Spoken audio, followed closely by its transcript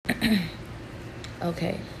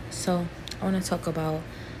Okay, so I want to talk about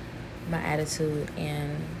my attitude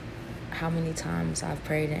and how many times I've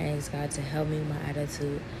prayed and asked God to help me with my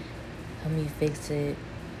attitude, help me fix it,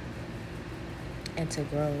 and to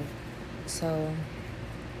grow. So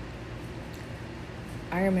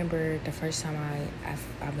I remember the first time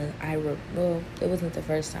well, it wasn't the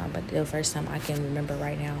first time, but the first time I can remember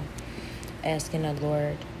right now asking the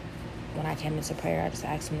Lord when I came into prayer. I just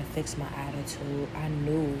asked Him to fix my attitude. I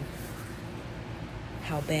knew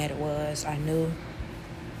how bad it was. I knew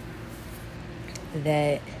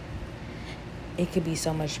that it could be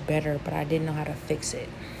so much better, but I didn't know how to fix it.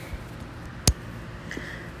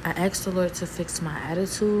 I asked the Lord to fix my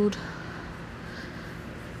attitude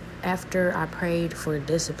after I prayed for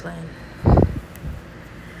discipline.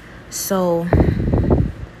 So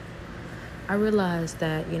I realized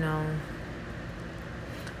that,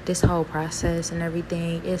 this whole process and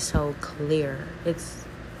everything is so clear. It's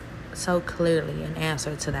so clearly an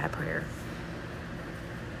answer to that prayer.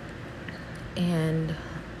 And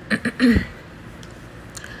I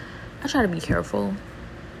try to be careful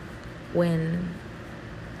when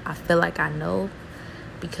I feel like I know,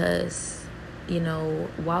 because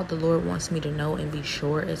while the Lord wants me to know and be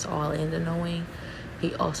sure it's all in the knowing,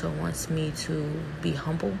 He also wants me to be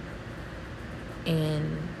humble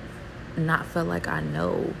and not feel like I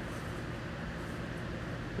know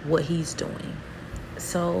what He's doing.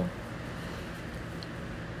 So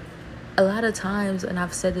a lot of times, and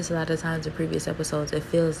I've said this a lot of times in previous episodes, it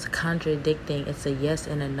feels contradicting. It's a yes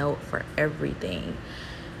and a no for everything.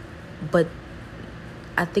 But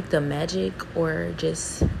I think the magic, or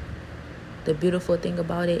just the beautiful thing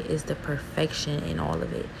about it, is the perfection in all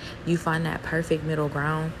of it. You find that perfect middle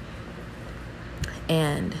ground,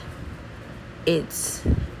 and it's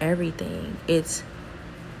everything. It's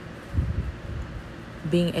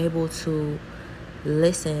being able to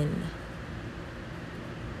listen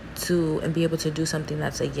to and be able to do something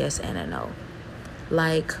that's a yes and a no.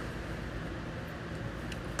 Like,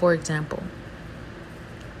 for example,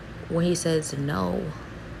 when He says know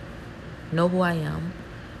who I am,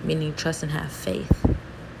 meaning trust and have faith,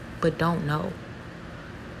 but don't know,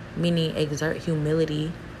 meaning exert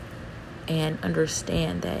humility and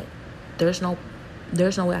understand that there's no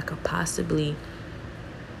way I could possibly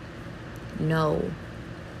know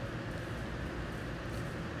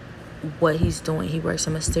what He's doing. He works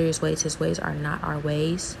in mysterious ways. His ways are not our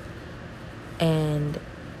ways, and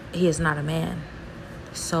He is not a man.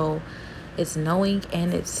 So it's knowing,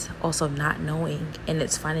 and it's also not knowing, and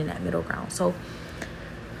it's finding that middle ground. So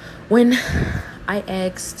when I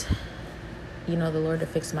asked the Lord to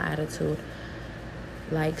fix my attitude,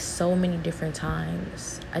 like so many different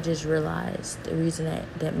times, I just realized the reason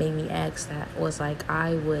that made me ask that was like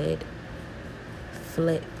I would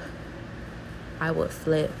flip.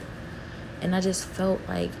 And I just felt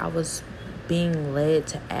like I was being led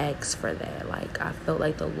to ask for that. Like I felt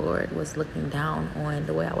like the Lord was looking down on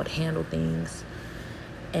the way I would handle things.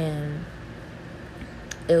 And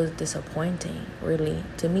it was disappointing, really,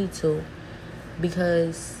 to me too.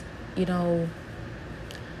 Because,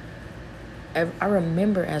 I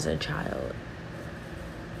remember as a child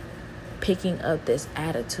picking up this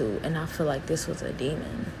attitude, and I feel like this was a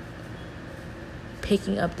demon.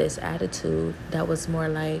 Picking up this attitude that was more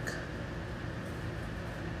like,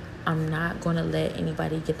 I'm not going to let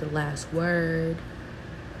anybody get the last word.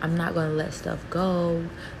 I'm not going to let stuff go.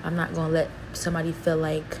 I'm not going to let somebody feel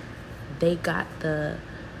like they got the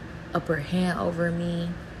upper hand over me.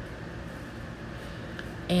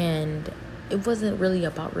 And it wasn't really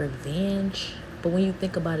about revenge. But when you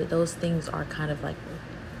think about it, those things are kind of like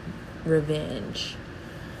revenge.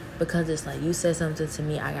 Because it's like, you said something to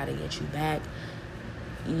me, I got to get you back.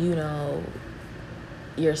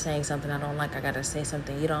 You're saying something I don't like, I gotta say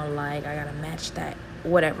something you don't like, I gotta match that,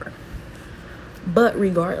 whatever. But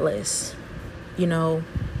regardless,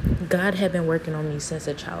 God had been working on me since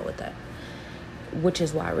a child with that, which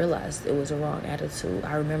is why I realized it was a wrong attitude.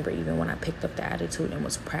 I remember even when I picked up the attitude and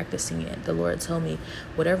was practicing it, the Lord told me,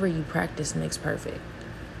 whatever you practice makes perfect.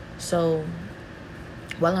 So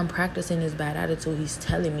while I'm practicing this bad attitude, He's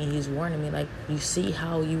telling me, He's warning me, like, you see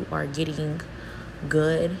how you are getting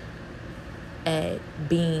good at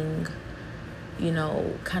being,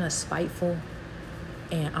 kind of spiteful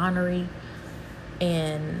and ornery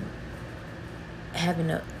and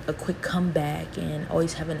having a quick comeback and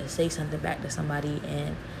always having to say something back to somebody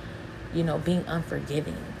and, being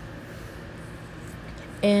unforgiving.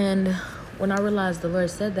 And when I realized the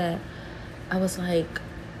Lord said that, I was like,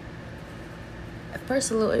 at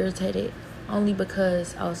first a little irritated, only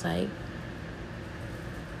because I was like,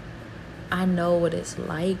 I know what it's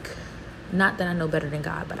like not that I know better than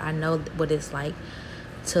God, but I know what it's like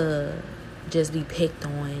to just be picked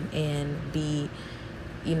on and be,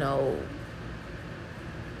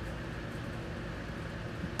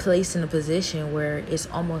 placed in a position where it's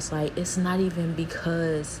almost like it's not even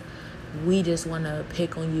because we just want to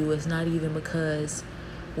pick on you. It's not even because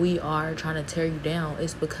we are trying to tear you down.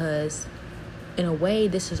 It's because, in a way,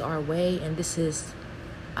 this is our way, and this is,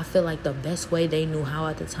 I feel like, the best way they knew how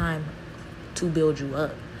at the time to build you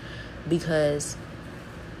up. Because,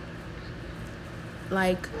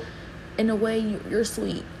 like, in a way, you're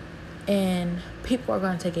sweet, and people are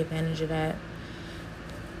going to take advantage of that.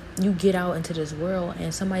 You get out into this world,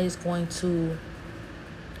 and somebody's going to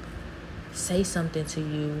say something to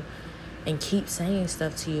you and keep saying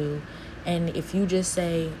stuff to you. And if you just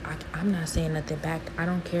say, I'm not saying nothing back, I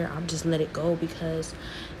don't care, I'll just let it go, because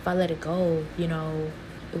if I let it go, it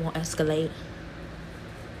won't escalate.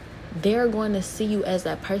 They're going to see you as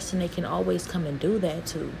that person they can always come and do that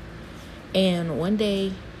to. And one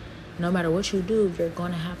day, no matter what you do, you're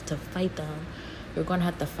going to have to fight them. You're going to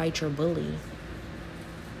have to fight your bully.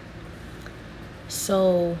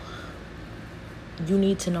 So you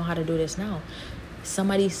need to know how to do this now.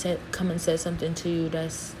 Somebody come and said something to you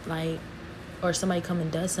that's like, or somebody come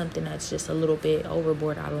and does something that's just a little bit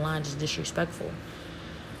overboard, out of line, just disrespectful.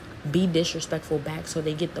 Be disrespectful back so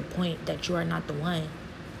they get the point that you are not the one.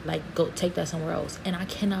 Like, go take that somewhere else. And I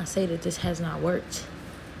cannot say that this has not worked.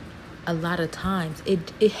 A lot of times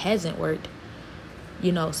it hasn't worked,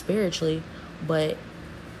 spiritually, but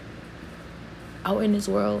out in this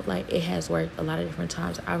world, like, it has worked a lot of different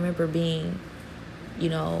times. I remember being,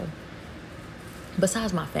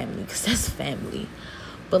 besides my family, because that's family,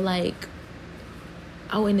 but like,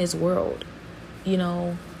 out in this world,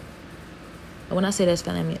 and when I say that's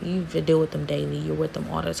family, you deal with them daily. You're with them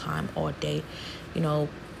all the time, all day,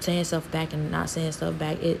 saying stuff back and not saying stuff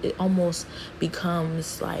back. It almost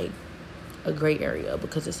becomes like a gray area,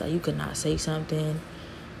 because it's like you could not say something,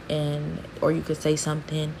 or you could say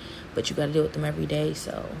something, but you got to deal with them every day.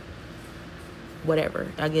 So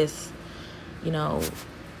whatever, I guess,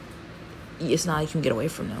 it's not like you can get away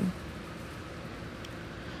from them.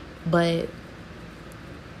 But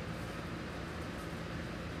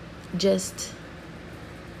just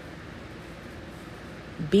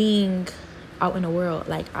being out in the world,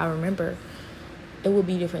 like, I remember it would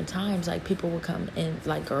be different times, like, people would come and,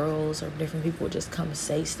 like, girls or different people would just come and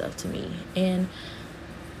say stuff to me. And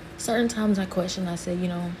certain times I question, I say,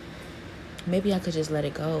 maybe I could just let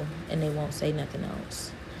it go and they won't say nothing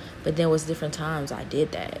else. But there was different times I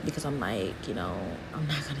did that, because I'm like, I'm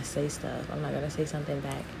not going to say stuff. I'm not going to say something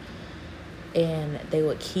back. And they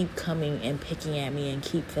would keep coming and picking at me and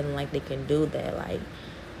keep feeling like they can do that. Like,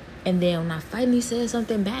 and then when I finally said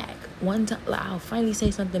something back, one time, like, I'll finally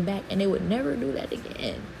say something back, and they would never do that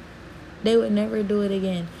again. They would never do it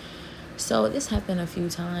again. So this happened a few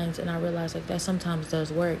times, and I realized, like, that sometimes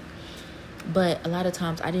does work. But a lot of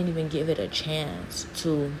times I didn't even give it a chance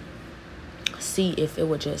to see if it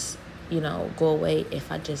would just, go away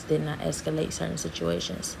if I just did not escalate certain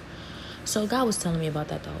situations. So God was telling me about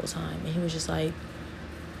that the whole time. And he was just like,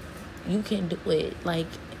 you can do it. Like,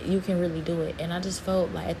 you can really do it. And I just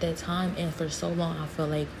felt like at that time, and for so long, I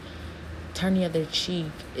felt like turn the other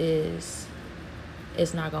cheek it's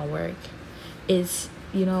not going to work. It's,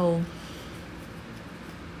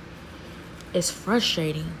 it's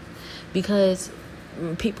frustrating, because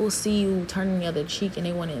people see you turning the other cheek and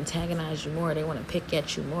they want to antagonize you more. They want to pick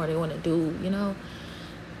at you more. They want to do,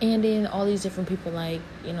 And then all these different people, like,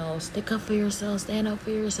 stick up for yourself, stand up for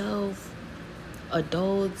yourself.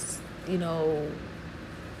 Adults,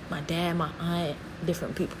 my dad, my aunt,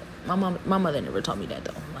 different people. My mother never taught me that,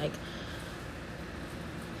 though. Like,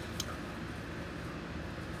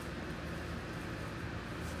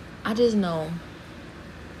 I just know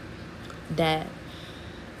that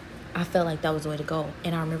I felt like that was the way to go.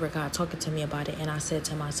 And I remember God talking to me about it, and I said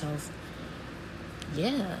to myself,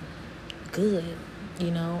 yeah, good.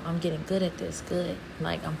 I'm getting good at this. Good.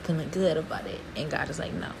 Like, I'm feeling good about it. And God is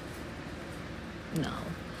like, no.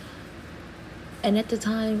 And at the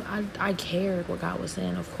time, I cared what God was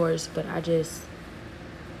saying, of course. But I guess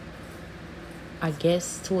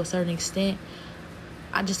to a certain extent,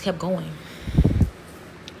 I just kept going.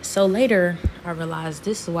 So later, I realized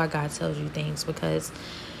this is why God tells you things, because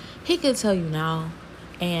he could tell you now,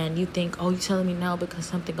 and you think, oh, you telling me now because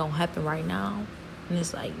something gonna happen right now? And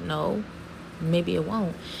it's like, no, maybe it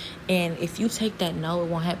won't. And if you take that no, it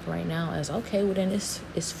won't happen right now as, okay, well then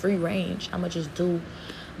it's free range. I'm gonna do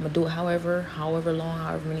it however long,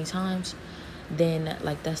 however many times. then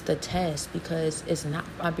like that's the test, because it's not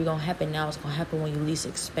probably gonna happen now. It's gonna happen when you least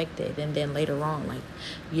expect it, and then later on, like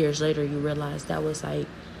years later, you realize that was like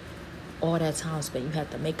all that time spent. You have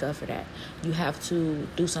to make up for that. You have to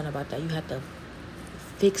do something about that. You have to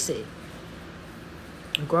fix it,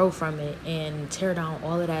 grow from it, and tear down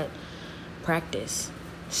all of that practice.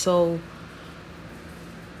 So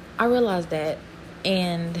I realized that,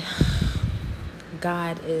 and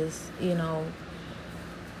God is,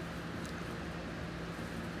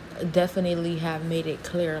 definitely have made it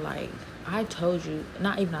clear, like, I told you,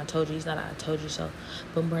 not even I told you, he's not I told you so,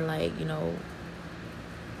 but more like,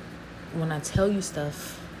 when I tell you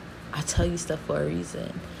stuff for a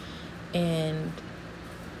reason. And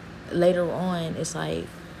later on, it's like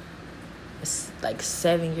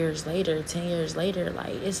 7 years later, 10 years later,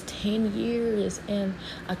 like it's 10 years, and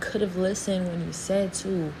I could have listened when you said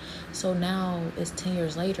to. So now it's 10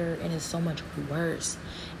 years later, and it's so much worse.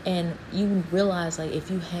 And you realize, like, if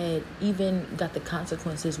you had even got the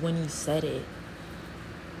consequences when you said it,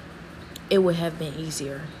 it would have been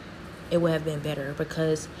easier. It would have been better,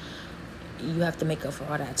 because you have to make up for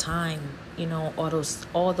all that time,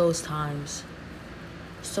 all those times.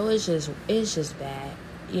 So it's just bad,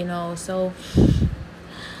 so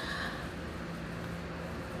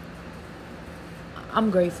I'm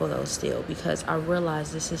grateful though still, because I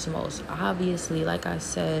realize this is most obviously, like I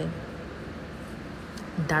said,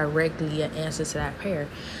 directly an answer to that prayer.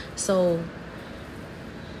 So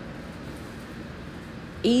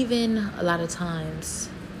even a lot of times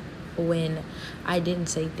when I didn't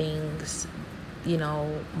say things,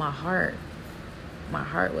 my heart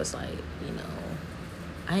was like,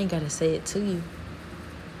 I ain't gotta say it to you.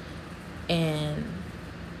 And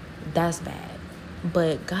that's bad.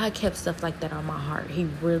 But God kept stuff like that on my heart. He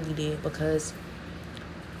really did, because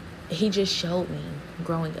he just showed me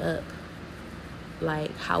growing up,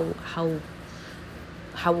 like how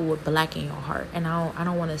it would blacken your heart. And I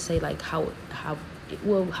don't want to say like how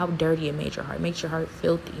dirty it made your heart. It makes your heart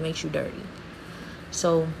filthy. It makes you dirty.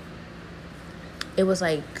 So it was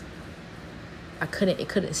like it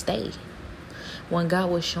couldn't stay. When God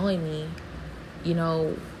was showing me,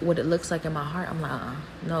 what it looks like in my heart, I'm like,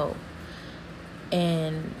 no.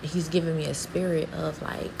 And he's giving me a spirit of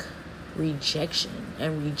like rejection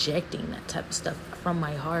and rejecting that type of stuff from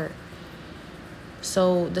my heart.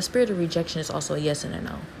 So the spirit of rejection is also a yes and a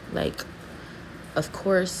no. Like, of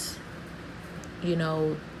course,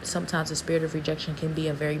 sometimes the spirit of rejection can be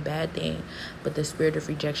a very bad thing, but the spirit of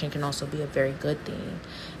rejection can also be a very good thing.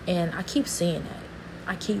 And I keep seeing that.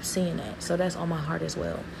 So that's on my heart as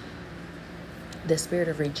well. The spirit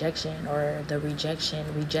of rejection, or the rejecting,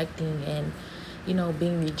 and,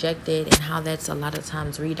 being rejected, and how that's a lot of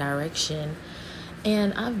times redirection.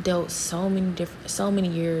 And I've dealt so many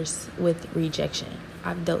years with rejection.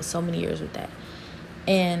 I've dealt so many years with that.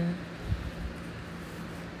 And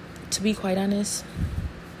to be quite honest,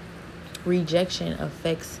 rejection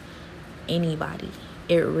affects anybody.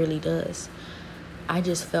 It really does. I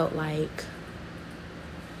just felt like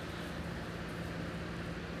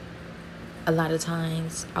a lot of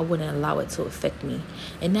times I wouldn't allow it to affect me.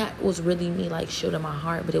 And that was really me, like, shielding my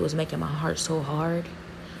heart, but it was making my heart so hard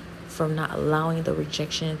from not allowing the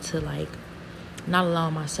rejection to, like, not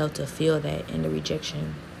allowing myself to feel that in the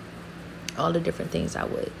rejection, all the different things I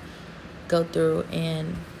would go through.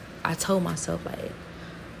 And I told myself, like,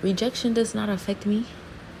 rejection does not affect me.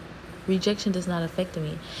 Rejection does not affect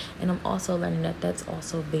me. And I'm also learning that that's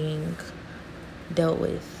also being dealt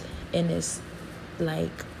with in this,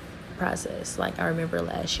 like, process. Like, I remember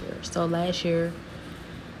last year. So last year,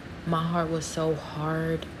 my heart was so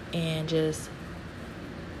hard and just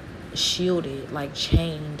shielded, like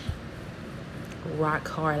chained, rock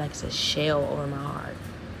hard, like it's a shell over my heart.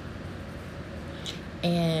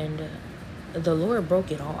 And the Lord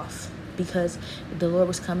broke it off, because the Lord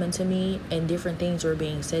was coming to me and different things were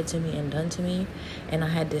being said to me and done to me, and I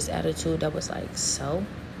had this attitude that was like, so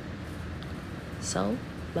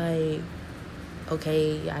like,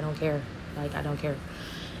 okay, I don't care. Like, I don't care.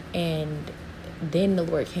 And then the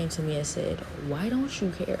Lord came to me and said, why don't you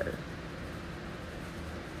care?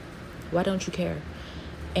 Why don't you care?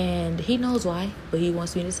 And he knows why, but he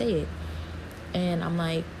wants me to say it. And I'm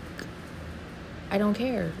like, I don't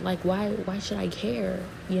care. Like, why should I care?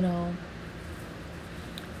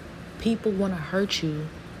 People want to hurt you,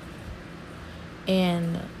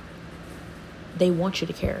 and they want you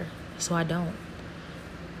to care. So I don't.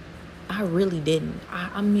 I really didn't.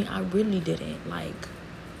 I really didn't. Like,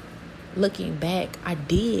 looking back, I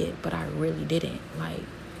did, but I really didn't. Like,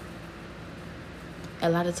 a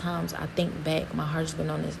lot of times I think back, my heart's been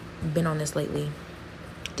on this lately.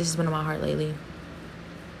 This has been on my heart lately.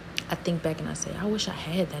 I think back and I say, I wish I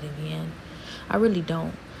had that again. I really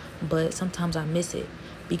don't. But sometimes I miss it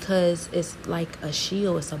because it's like a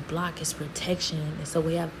shield. It's a block. It's protection. It's a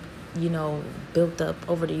way I've, built up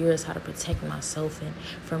over the years how to protect myself and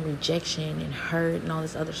from rejection and hurt and all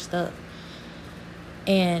this other stuff.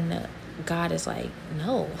 And God is like,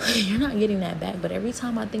 no, you're not getting that back. But every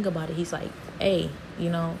time I think about it, he's like, hey,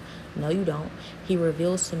 no, you don't. He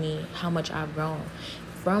reveals to me how much I've grown.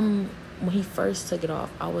 From when he first took it off,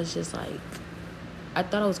 I was just like, I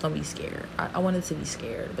thought I was going to be scared. I wanted to be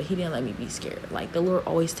scared, but he didn't let me be scared. Like, the Lord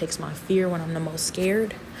always takes my fear when I'm the most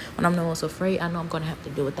scared, when I'm the most afraid. I know I'm going to have to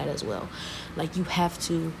deal with that as well. Like, you have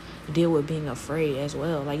to deal with being afraid as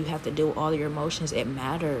well. Like, you have to deal with all your emotions. It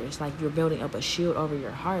matters. Like, you're building up a shield over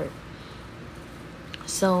your heart.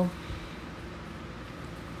 So,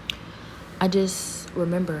 I just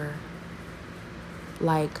remember,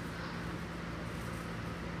 like,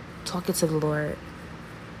 talking to the Lord,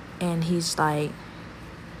 and he's like,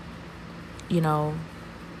 you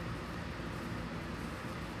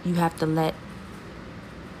have to let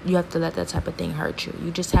that type of thing hurt you.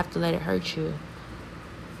 You just have to let it hurt you.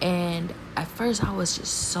 And at first I was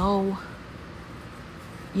just so,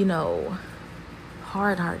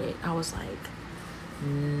 hard-hearted. I was like,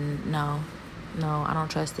 no, I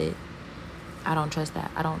don't trust it. I don't trust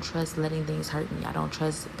that. I don't trust letting things hurt me. I don't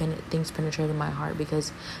trust things penetrating my heart,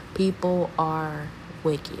 because people are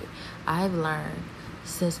wicked. I've learned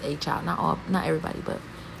since a child, not everybody, but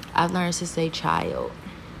I've learned since a child,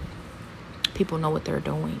 people know what they're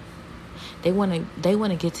doing. They want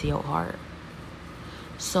to get to your heart.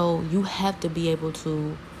 So you have to be able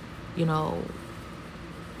to,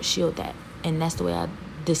 shield that. And that's the way I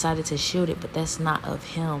decided to shield it, but that's not of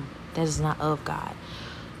him. That is not of God.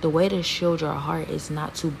 The way to shield your heart is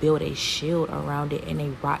not to build a shield around it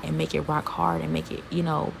and make it rock hard and make it,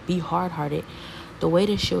 be hard-hearted. The way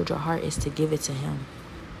to shield your heart is to give it to him.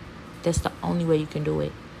 That's the only way you can do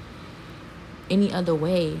it. Any other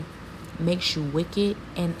way makes you wicked,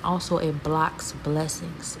 and also it blocks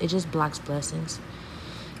blessings. It just blocks blessings.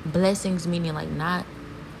 Blessings meaning like not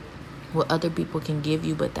what other people can give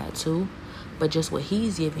you, but that too. But just what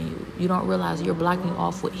he's giving you. You don't realize you're blocking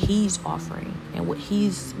off what he's offering and what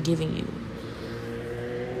he's giving you.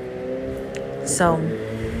 So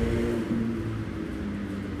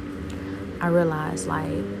I realized,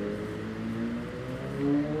 like,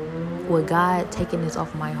 with God taking this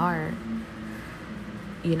off my heart,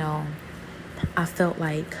 I felt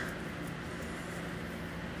like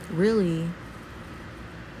really,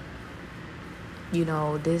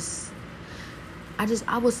 this,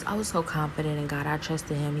 I was so confident in God. I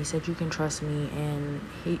trusted him. He said, you can trust me. And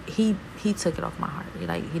he took it off my heart. He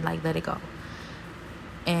let it go.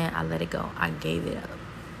 And I let it go. I gave it up.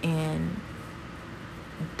 And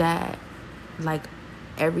that,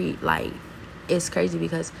 it's crazy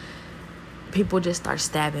because people just start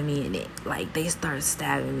stabbing me in it. Like, they start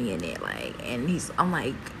stabbing me in it. I'm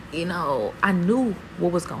like, I knew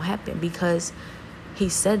what was going to happen, because he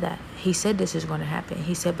said that. He said this is going to happen.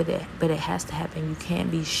 He said, but it has to happen. You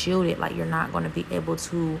can't be shielded. Like, you're not going to be able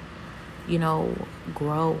to,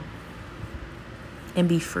 grow and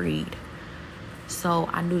be freed. So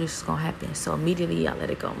I knew this was going to happen. So immediately I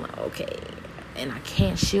let it go. I'm like, okay. And I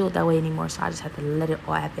can't shield that way anymore. So I just have to let it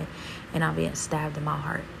all happen. And I'm being stabbed in my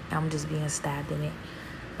heart. I'm just being stabbed in it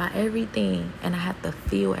by everything. And I have to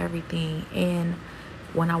feel everything. And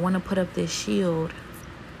when I want to put up this shield,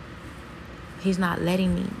 he's not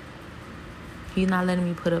letting me. He's not letting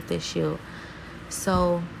me put up this shield.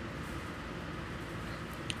 So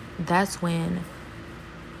that's when,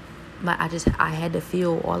 I had to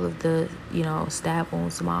feel all of the, stab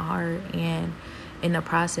wounds to my heart. And in the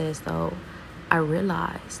process, though, I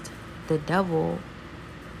realized the devil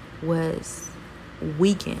was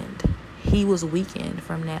weakened. He was weakened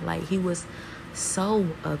from that. Like, he was so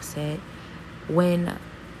upset when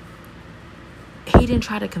he didn't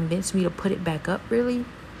try to convince me to put it back up, really,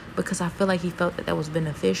 because I feel like he felt that was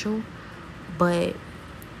beneficial. But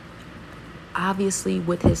obviously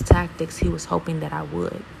with his tactics, he was hoping that I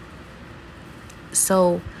would.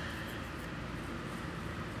 So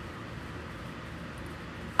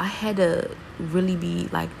I had to really be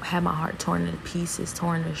had my heart torn to pieces,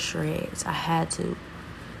 torn to shreds. I had to,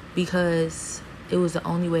 because it was the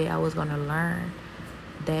only way I was going to learn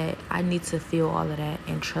that I need to feel all of that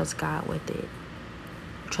and trust God with it.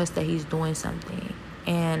 Trust that he's doing something.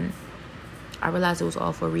 And I realized it was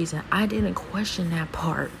all for a reason. I didn't question that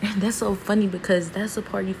part. That's so funny, because that's the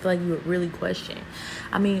part you feel like you would really question.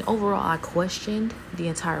 I mean, overall, I questioned the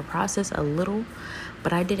entire process a little,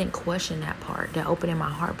 but I didn't question that part, that opening my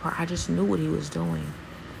heart part. I just knew what he was doing.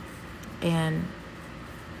 And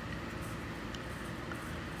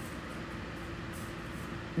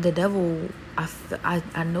the devil,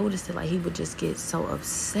 I noticed it, like, he would just get so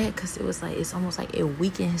upset because it was like, it's almost like it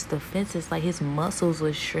weakened his defenses, like his muscles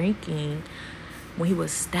was shrinking when he would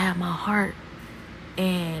stab my heart,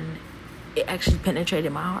 and it actually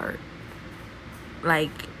penetrated my heart.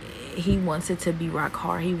 Like, he wants it to be rock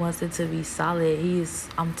hard. He wants it to be solid.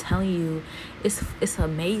 I'm telling you, it's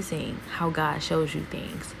amazing how God shows you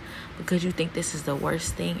things, because you think this is the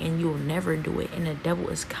worst thing and you'll never do it, and the devil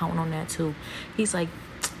is counting on that too. He's like,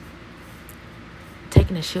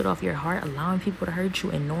 taking the shit off your heart, allowing people to hurt you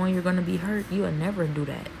and knowing you're going to be hurt. You will never do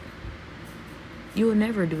that. You will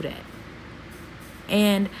never do that.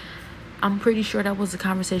 And I'm pretty sure that was the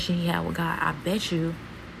conversation he had with God. I bet you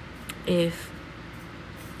if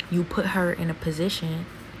you put her in a position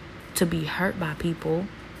to be hurt by people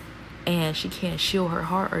and she can't shield her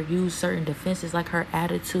heart or use certain defenses, like her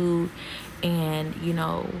attitude and,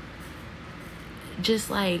 just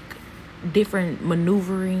like different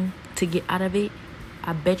maneuvering to get out of it,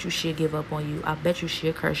 I bet you she'll give up on you. I bet you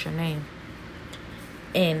she'll curse your name.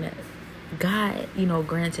 And God,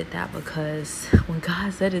 granted that, because when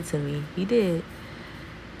God said it to me, he did.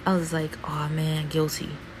 I was like, oh man, guilty.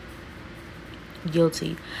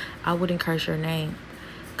 I wouldn't curse your name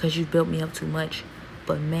because you built me up too much.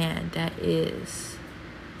 But man, that's it.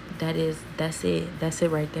 That's it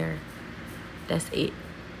right there. That's it.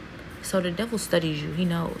 So the devil studies you. He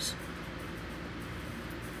knows.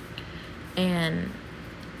 And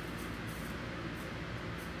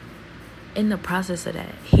in the process of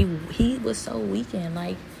that, he was so weakened.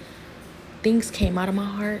 Like, things came out of my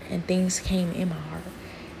heart and things came in my heart.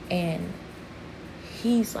 And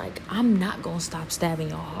he's like, I'm not going to stop stabbing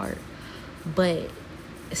your heart. But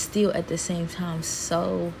still at the same time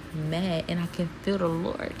so mad. And I can feel the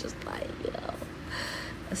Lord just like,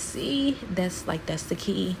 see, that's the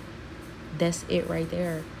key. That's it right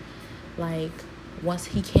there. Like, once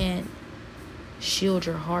he can't shield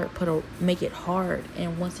your heart, make it hard,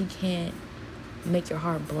 and once he can't make your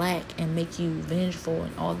heart black and make you vengeful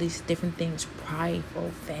and all these different things, prideful,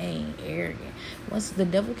 vain, arrogant, once the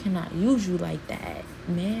devil cannot use you like that,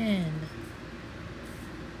 man,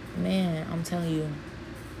 I'm telling you,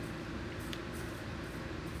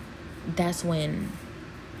 that's when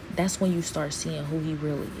you start seeing who he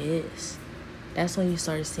really is. That's when you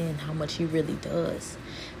start seeing how much he really does,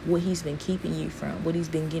 what he's been keeping you from, what he's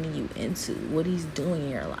been getting you into, what he's doing in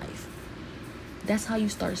your life. That's how you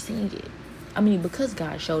start seeing it. I mean, because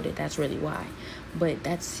God showed it, that's really why. But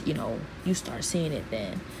that's, you start seeing it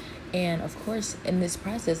then. And of course, in this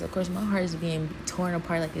process, my heart is being torn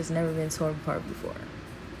apart like it's never been torn apart before.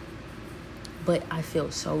 But I feel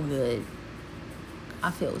so good.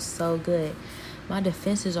 My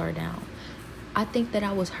defenses are down. I think that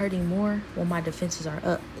I was hurting more when my defenses are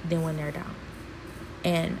up than when they're down.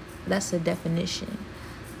 And that's the definition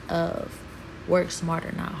of work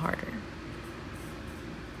smarter, not harder.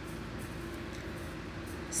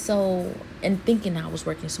 So, and thinking I was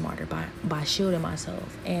working smarter by shielding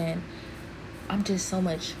myself. And I'm just so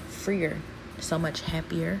much freer, so much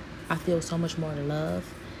happier. I feel so much more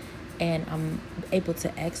love. And I'm able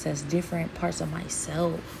to access different parts of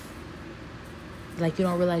myself. Like, you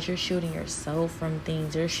don't realize you're shielding yourself from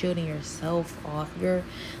things. You're shielding yourself off. You're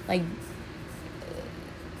like,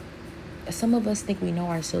 some of us think we know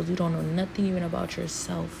ourselves. You don't know nothing even about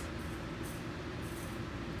yourself.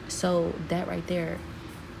 So that right there,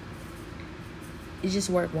 it just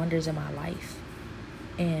worked wonders in my life.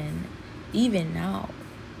 And even now,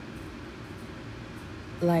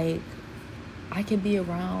 like, I can be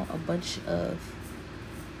around a bunch of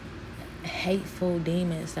hateful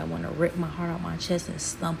demons that want to rip my heart out my chest and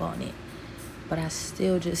stomp on it, but I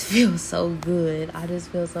still just feel so good. I just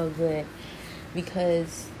feel so good,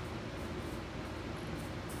 because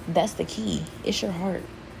that's the key. It's your heart.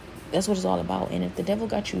 That's what it's all about. And if the devil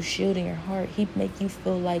got you shielding your heart, he'd make you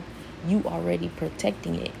feel like you already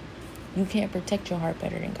protecting it. You can't protect your heart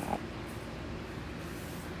better than God.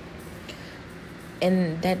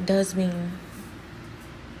 And that does mean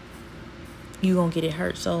you gonna get it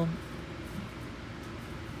hurt. So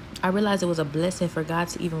I realized it was a blessing for God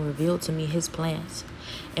to even reveal to me his plans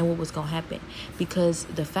and what was going to happen. Because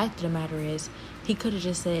the fact of the matter is, he could have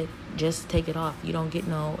just said, just take it off. You don't get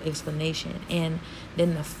no explanation. And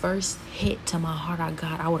then the first hit to my heart I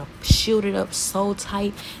got, I would have shielded up so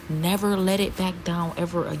tight, never let it back down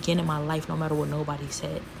ever again in my life, no matter what nobody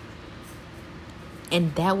said.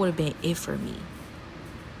 And that would have been it for me.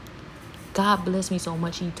 God blessed me so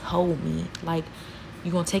much, he told me, like,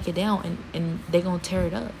 you're going to take it down and they're going to tear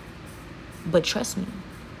it up. But trust me.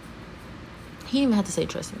 He didn't even have to say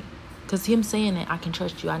trust me. Because him saying that I can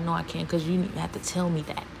trust you, I know I can, because you didn't have to tell me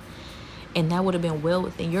that. And that would have been well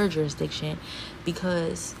within your jurisdiction,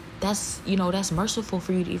 because that's, that's merciful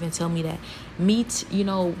for you to even tell me that. Me,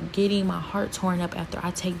 getting my heart torn up after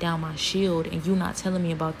I take down my shield, and you not telling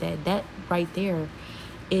me about that. That right there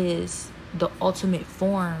is the ultimate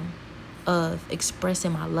form of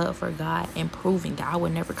expressing my love for God and proving that I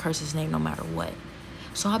would never curse his name no matter what.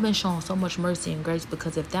 So I've been shown so much mercy and grace,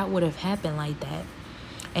 because if that would have happened like that,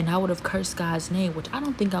 and I would have cursed God's name, which I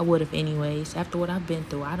don't think I would have anyways, after what I've been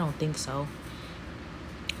through, I don't think so.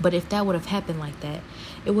 But if that would have happened like that,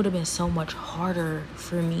 it would have been so much harder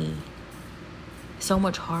for me. So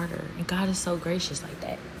much harder. And God is so gracious like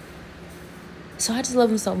that. So I just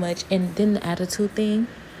love him so much. And then the attitude thing,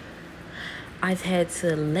 I've had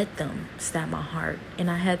to let them stab my heart.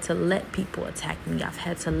 And I had to let people attack me. I've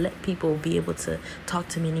had to let people be able to talk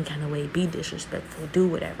to me any kind of way, be disrespectful, do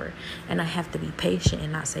whatever. And I have to be patient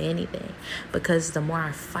and not say anything. Because the more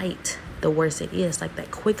I fight, the worse it is. Like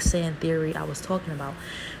that quicksand theory I was talking about.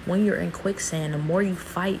 When you're in quicksand, the more you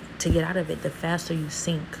fight to get out of it, the faster you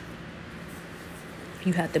sink.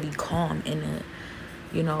 You have to be calm in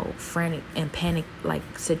a, frantic and panic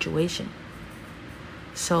like situation.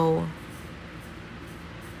 So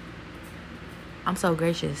I'm so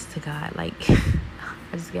gracious to God. Like,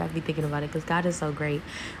 I just gotta be thinking about it, because God is so great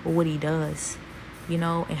with what he does, and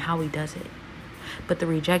how he does it. But the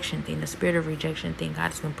rejection thing, the spirit of rejection thing,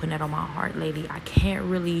 God's been putting that on my heart lately. I can't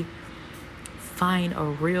really find a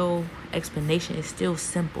real explanation. It's still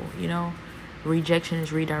simple, Rejection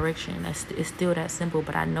is redirection. It's still that simple,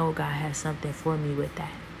 but I know God has something for me with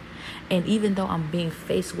that. And even though I'm being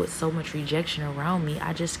faced with so much rejection around me,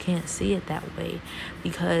 I just can't see it that way,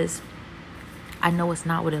 because I know it's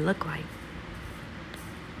not what it looked like.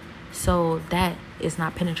 So that is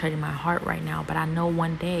not penetrating my heart right now. But I know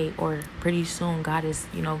one day or pretty soon God is,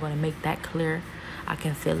 going to make that clear. I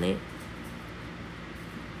can feel it.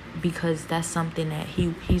 Because that's something that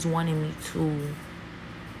he's wanting me to.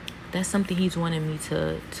 That's something he's wanting me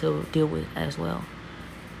to deal with as well.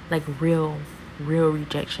 Like real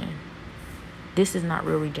rejection. This is not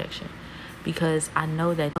real rejection. Because I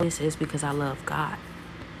know that this is because I love God.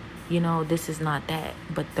 This is not that,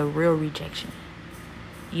 but the real rejection,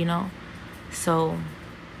 So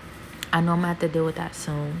I know I'm going to have to deal with that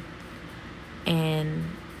soon.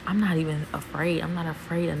 And I'm not even afraid. I'm not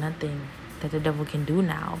afraid of nothing that the devil can do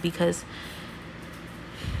now, because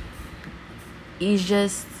he's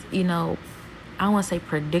just, I don't want to say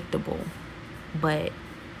predictable, but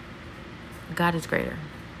God is greater.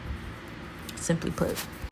 Simply put.